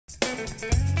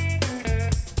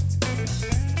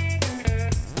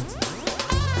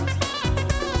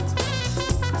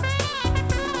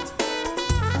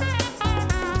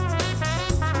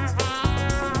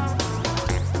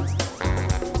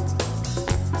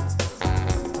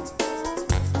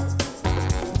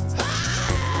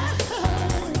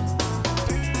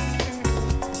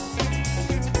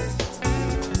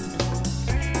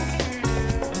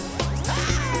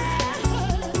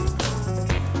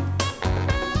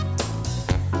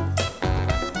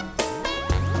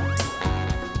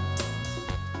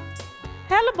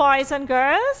Hello boys and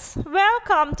girls,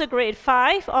 welcome to grade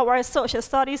 5, our social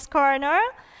studies corner.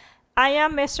 I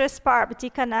am Mistress Parvati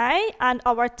Kanai and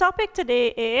our topic today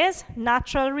is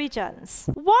natural regions.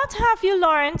 What have you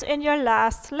learned in your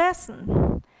last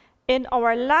lesson? In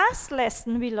our last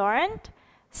lesson we learned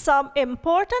some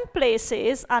important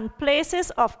places and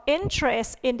places of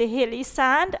interest in the hilly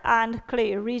sand and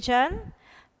clay region,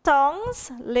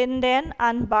 towns, Linden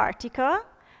and Bartica,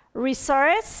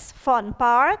 resorts, fun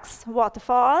parks,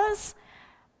 waterfalls.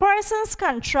 Persons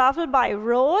can travel by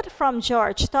road from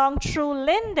Georgetown through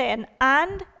Linden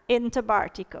and into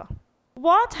Bartica.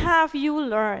 What have you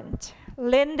learned?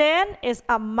 Linden is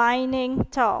a mining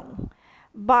town.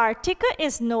 Bartica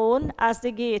is known as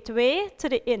the gateway to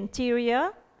the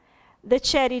interior. The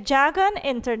Cherryjagan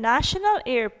International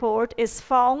Airport is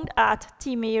found at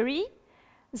Timeri.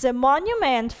 The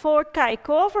monument Fort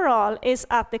Kaikoverall is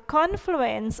at the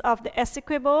confluence of the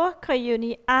Essequibo,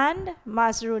 Cuyuni, and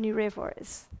Mazaruni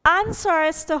rivers.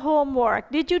 Answers to homework.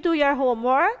 Did you do your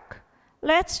homework?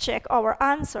 Let's check our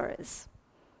answers.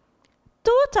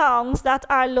 Two towns that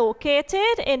are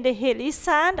located in the hilly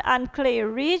sand and clay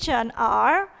region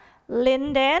are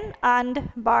Linden and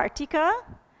Bartica.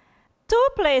 Two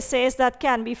places that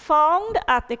can be found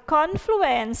at the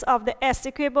confluence of the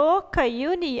Essequibo,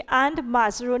 Cuyuni, and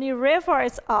Mazaruni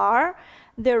rivers are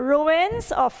the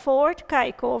ruins of Fort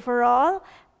Kaikoverall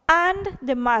and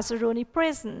the Mazaruni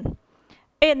prison.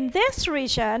 In this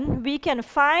region, we can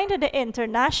find the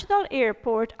international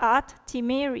airport at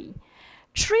Timeri.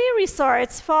 Three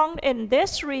resorts found in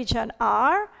this region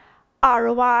are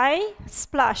RY,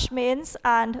 Splashmins,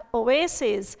 and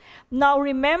Oasis. Now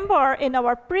remember, in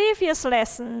our previous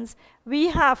lessons, we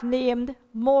have named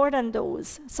more than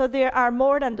those. So there are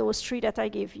more than those three that I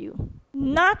gave you.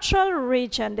 Natural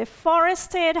region, the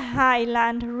forested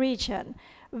highland region.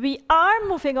 We are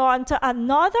moving on to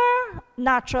another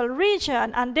natural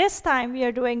region, and this time we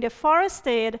are doing the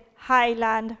forested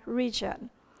highland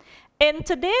region. In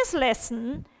today's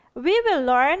lesson, we will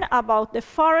learn about the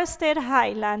forested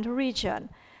highland region.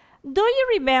 Do you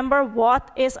remember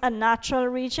what is a natural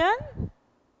region?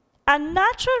 A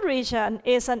natural region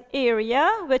is an area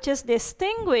which is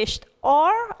distinguished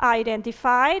or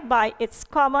identified by its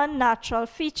common natural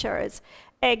features.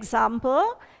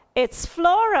 Example, its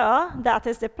flora, that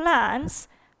is the plants,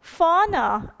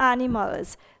 fauna,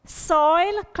 animals,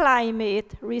 soil,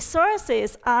 climate,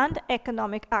 resources, and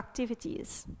economic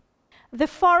activities. The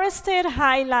forested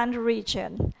highland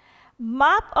region.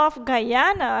 Map of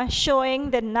Guyana showing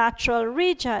the natural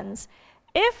regions.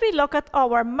 If we look at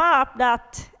our map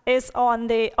that is on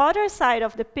the other side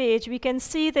of the page, we can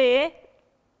see the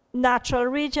natural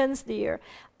regions there.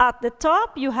 At the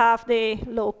top, you have the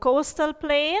low coastal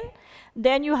plain.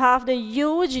 Then you have the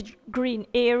huge green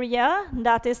area,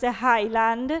 that is the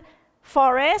highland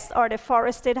forest or the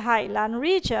forested highland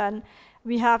region.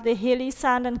 We have the hilly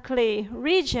sand and clay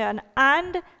region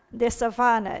and the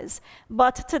savannas.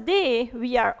 But today,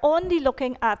 we are only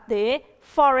looking at the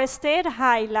forested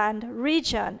highland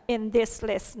region in this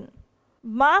lesson.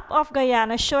 Map of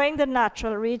Guyana showing the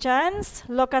natural regions.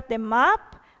 Look at the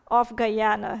map of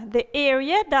Guyana. The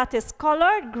area that is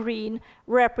colored green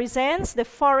represents the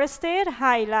forested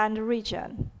highland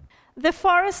region. The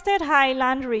forested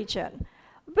highland region.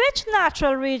 Which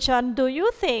natural region do you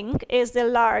think is the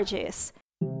largest?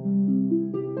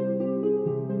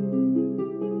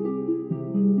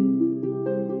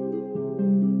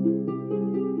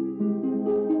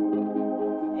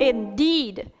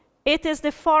 Indeed, it is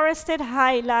the forested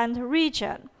highland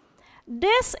region.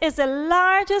 This is the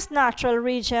largest natural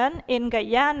region in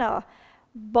Guyana,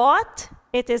 but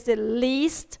it is the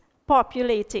least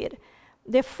populated.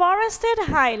 The forested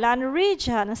highland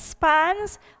region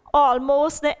spans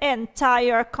almost the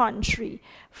entire country,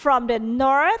 from the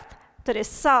north to the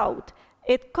south.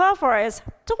 It covers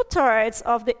 2/3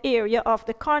 of the area of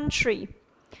the country.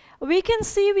 We can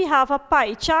see we have a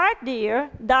pie chart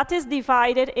there that is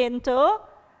divided into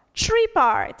 3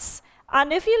 parts.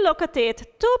 And if you look at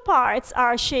it, 2 parts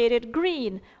are shaded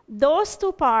green. Those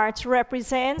 2 parts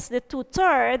represents the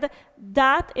 2/3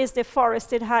 that is the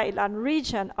forested highland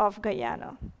region of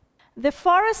Guyana. The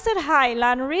forested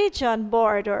highland region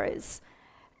borders.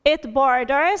 It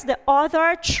borders the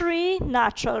other 3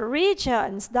 natural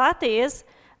regions, that is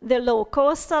the low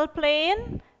coastal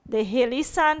plain, the hilly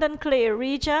sand and clay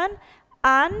region,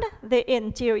 and the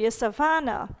interior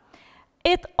savanna.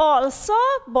 It also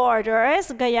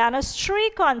borders Guyana's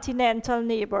 3 continental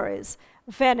neighbors,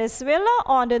 Venezuela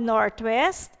on the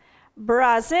northwest,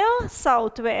 Brazil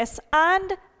southwest,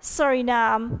 and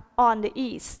Suriname on the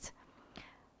east.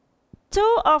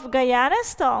 2 of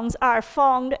Guyana's towns are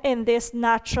found in this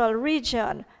natural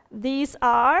region. These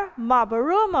are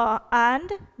Mabaruma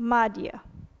and Madia.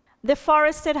 The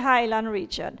forested highland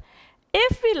region.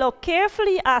 If we look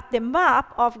carefully at the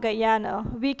map of Guyana,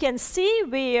 we can see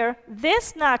where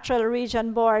this natural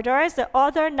region borders the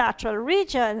other natural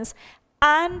regions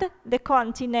and the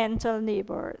continental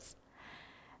neighbors.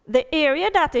 The area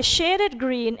that is shaded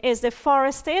green is the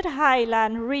forested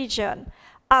highland region.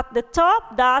 At the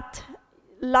top, that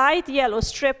light yellow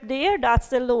strip there, that's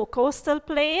the low coastal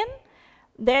plain.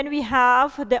 Then we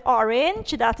have the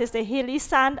orange, that is the hilly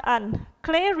sand and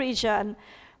clay region.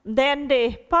 Then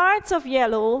the parts of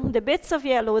yellow, the bits of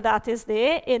yellow, that is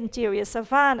the interior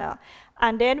savanna.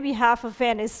 And then we have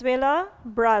Venezuela,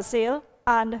 Brazil,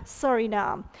 and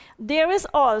Suriname. There is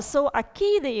also a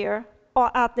key there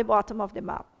or at the bottom of the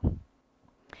map.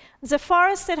 The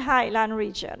forested highland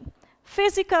region.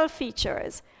 Physical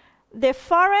features. The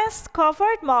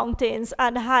forest-covered mountains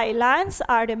and highlands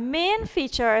are the main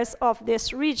features of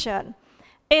this region.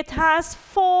 It has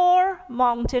 4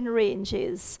 mountain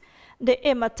ranges: the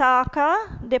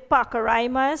Imataka, the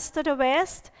Pacaraímas to the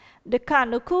west, the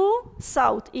Canuku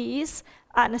southeast,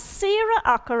 and Sierra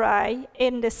Acarai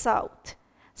in the south.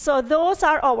 So those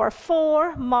are our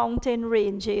 4 mountain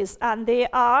ranges, and they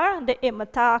are the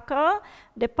Imataka,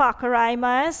 the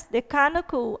Pacaraímas, the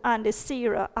Canuku, and the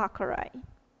Sierra Acarai.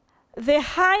 The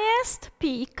highest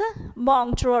peak,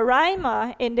 Mount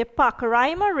Roraima in the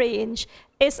Pacaraima range,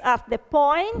 is at the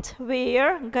point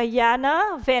where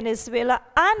Guyana, Venezuela,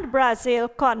 and Brazil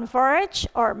converge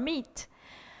or meet.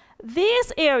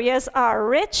 These areas are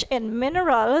rich in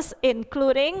minerals,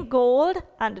 including gold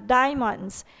and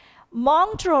diamonds.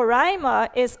 Mount Roraima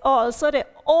is also the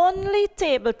only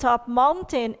tabletop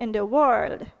mountain in the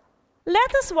world.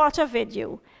 Let us watch a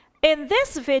video. In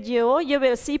this video, you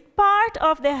will see part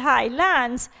of the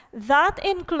highlands that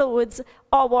includes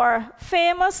our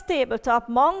famous tabletop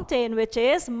mountain, which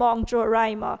is Mount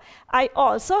Roraima. I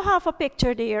also have a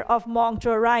picture there of Mount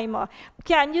Roraima.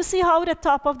 Can you see how the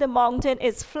top of the mountain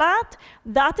is flat?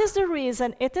 That is the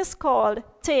reason it is called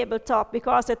tabletop,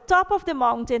 because the top of the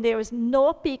mountain, there is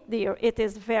no peak there. It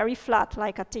is very flat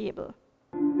like a table.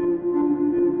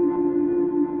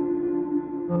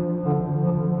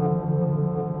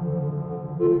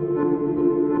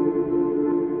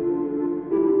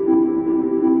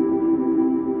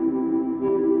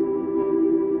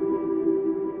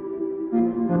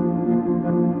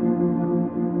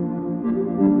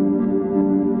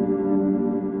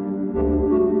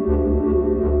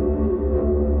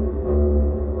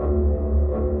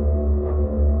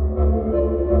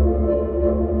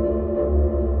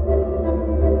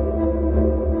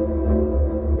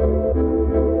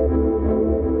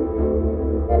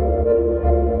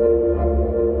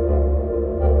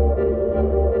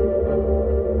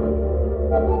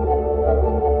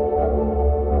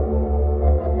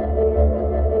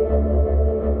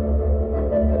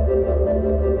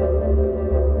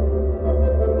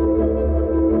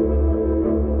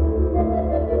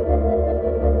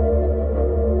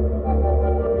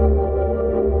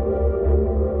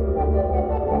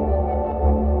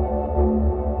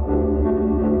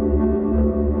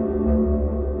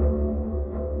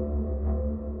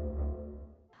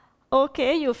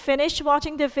 Okay, you finished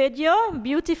watching the video?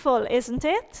 Beautiful, isn't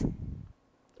it?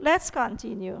 Let's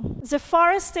continue. The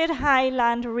forested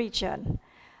highland region.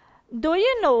 Do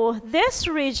you know this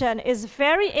region is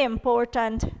very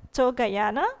important to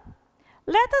Guyana?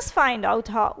 Let us find out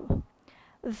how.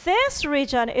 This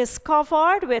region is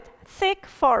covered with thick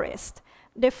forest.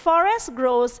 The forest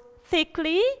grows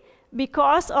thickly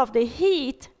because of the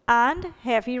heat and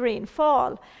heavy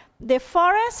rainfall. The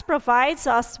forest provides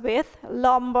us with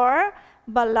lumber,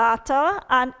 balata,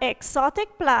 and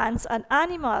exotic plants and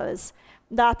animals.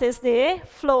 That is the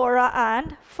flora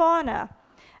and fauna.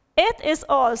 It is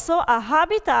also a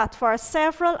habitat for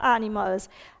several animals.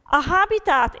 A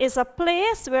habitat is a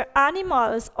place where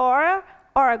animals or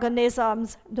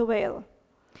organisms dwell.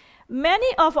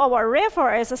 Many of our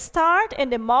rivers start in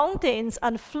the mountains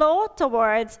and flow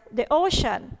towards the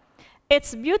ocean.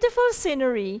 Its beautiful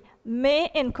scenery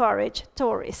may encourage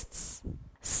tourists.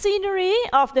 Scenery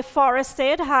of the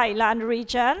forested highland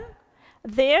region.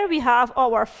 There we have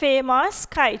our famous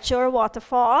Kaichur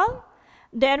waterfall.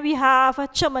 Then we have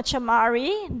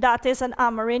Chumachamari, that is an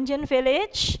Amerindian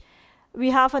village.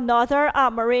 We have another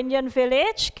Amerindian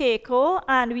village, Keiko,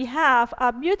 and we have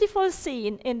a beautiful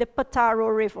scene in the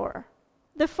Pataro River.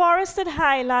 The forested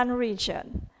highland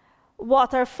region.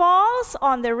 Waterfalls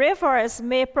on the rivers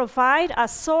may provide a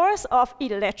source of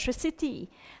electricity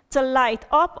to light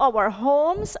up our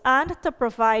homes and to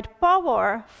provide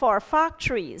power for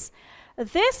factories.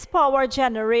 This power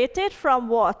generated from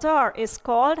water is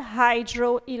called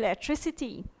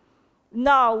hydroelectricity.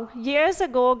 Now, years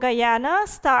ago, Guyana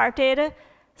started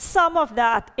some of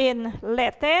that in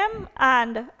Letem,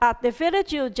 and at the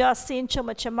village you just seen,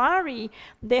 Chumachamari,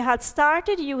 they had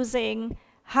started using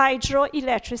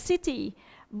hydroelectricity,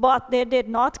 but they did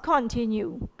not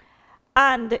continue.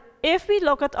 And if we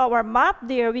look at our map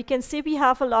there, we can see we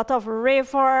have a lot of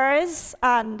rivers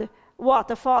and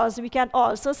waterfalls. We can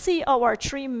also see our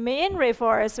three main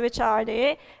rivers, which are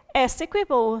the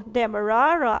Essequibo,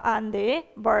 Demerara, and the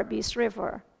Berbice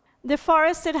River. The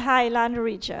forested highland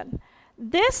region.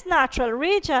 This natural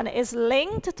region is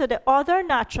linked to the other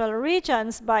natural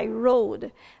regions by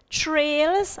road,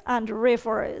 trails, and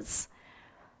rivers.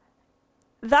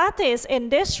 That is, in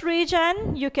this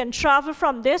region, you can travel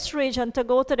from this region to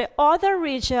go to the other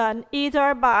region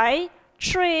either by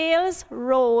trails,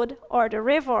 road, or the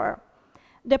river.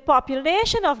 The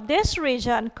population of this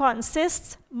region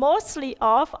consists mostly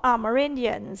of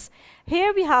Amerindians.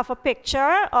 Here we have a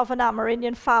picture of an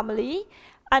Amerindian family,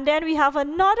 and then we have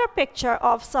another picture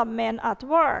of some men at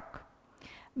work.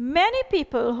 Many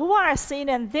people who are seen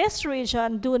in this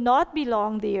region do not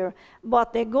belong there,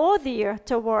 but they go there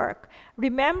to work.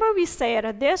 Remember, we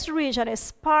said this region is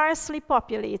sparsely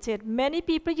populated. Many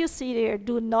people you see there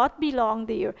do not belong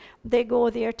there. They go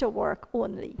there to work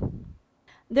only.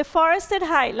 The forested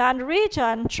highland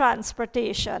region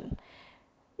transportation.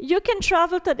 You can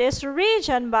travel to this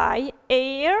region by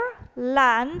air,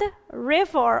 land,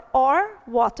 river, or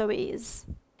waterways.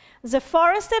 The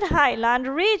forested highland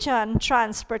region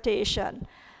transportation.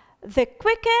 The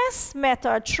quickest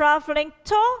method traveling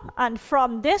to and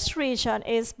from this region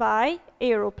is by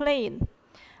aeroplane.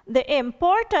 The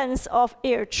importance of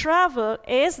air travel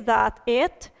is that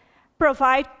it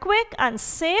provides quick and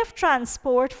safe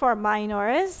transport for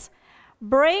miners,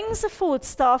 brings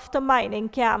foodstuff to mining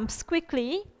camps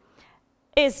quickly,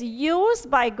 is used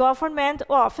by government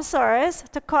officers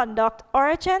to conduct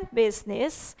urgent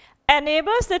business,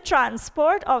 enables the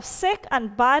transport of sick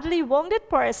and badly wounded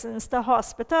persons to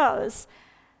hospitals,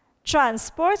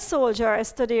 transport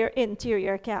soldiers to their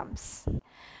interior camps.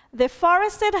 The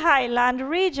forested highland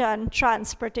region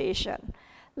transportation,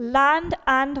 land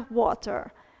and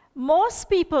water. Most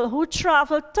people who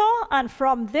travel to and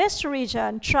from this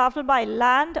region travel by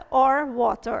land or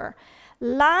water.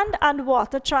 Land and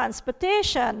water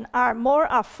transportation are more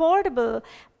affordable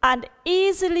and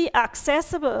easily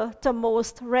accessible to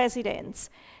most residents.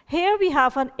 Here we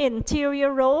have an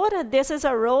interior road. This is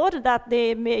a road that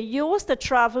they may use to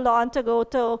travel on to go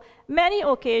to many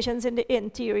occasions in the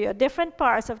interior, different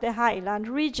parts of the highland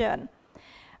region.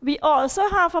 We also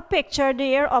have a picture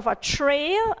there of a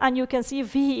trail, and you can see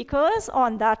vehicles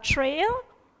on that trail.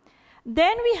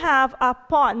 Then we have a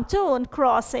pontoon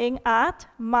crossing at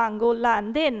Mango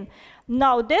Landing.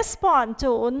 Now this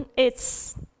pontoon,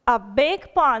 it's a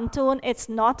big pontoon, it's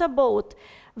not a boat.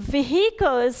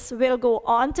 Vehicles will go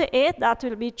onto it, that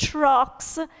will be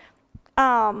trucks,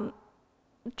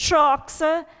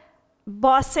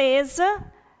 buses,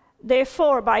 the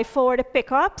 4x4, the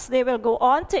pickups, they will go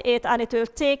onto it and it will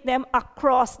take them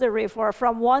across the river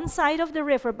from one side of the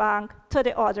riverbank to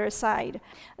the other side.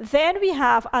 Then we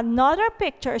have another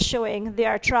picture showing they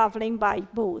are traveling by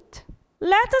boat.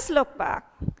 Let us look back.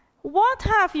 What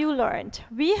have you learned?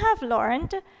 We have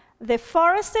learned the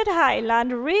forested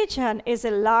highland region is the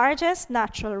largest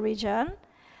natural region.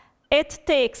 It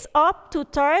takes up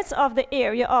 2/3 of the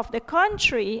area of the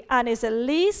country and is the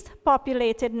least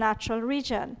populated natural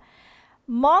region.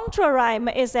 Mount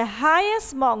Roraima is the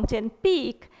highest mountain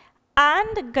peak,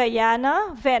 and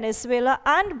Guyana, Venezuela,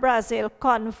 and Brazil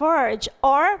converge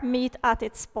or meet at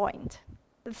its point.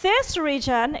 This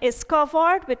region is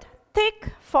covered with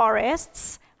thick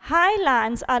forests,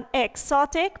 highlands, and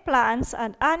exotic plants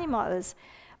and animals.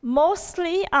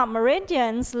 Mostly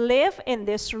Amerindians live in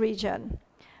this region.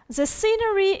 The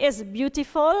scenery is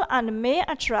beautiful and may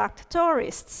attract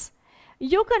tourists.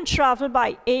 You can travel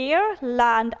by air,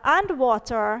 land, and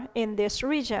water in this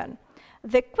region.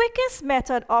 The quickest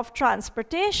method of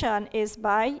transportation is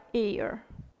by air.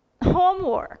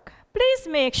 Homework. Please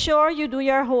make sure you do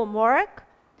your homework.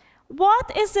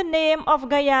 What is the name of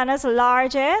Guyana's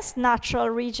largest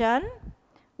natural region?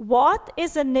 What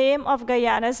is the name of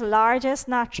Guyana's largest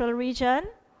natural region?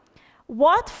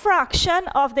 What fraction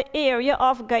of the area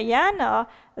of Guyana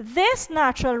this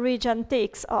natural region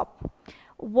takes up?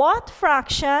 What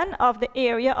fraction of the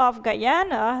area of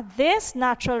Guyana this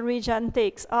natural region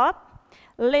takes up?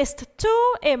 List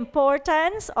 2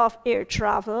 importance of air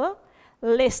travel.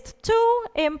 List 2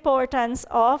 importance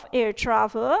of air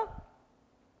travel.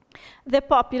 The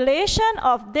population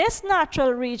of this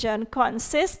natural region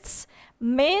consists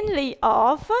mainly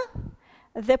of.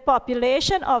 The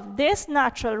population of this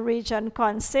natural region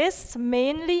consists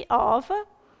mainly of.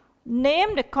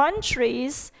 Name the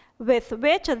countries with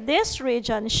which this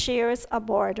region shares a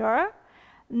border.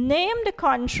 Name the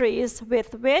countries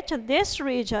with which this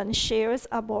region shares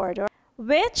a border.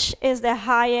 Which is the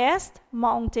highest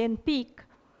mountain peak?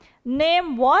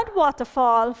 Name one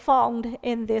waterfall found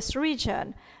in this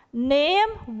region. Name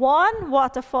one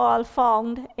waterfall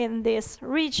found in this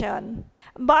region.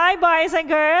 Bye, boys and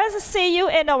girls. See you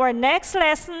in our next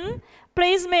lesson.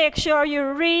 Please make sure you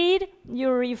read, you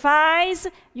revise,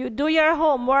 you do your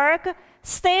homework.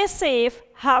 Stay safe.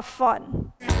 Have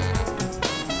fun.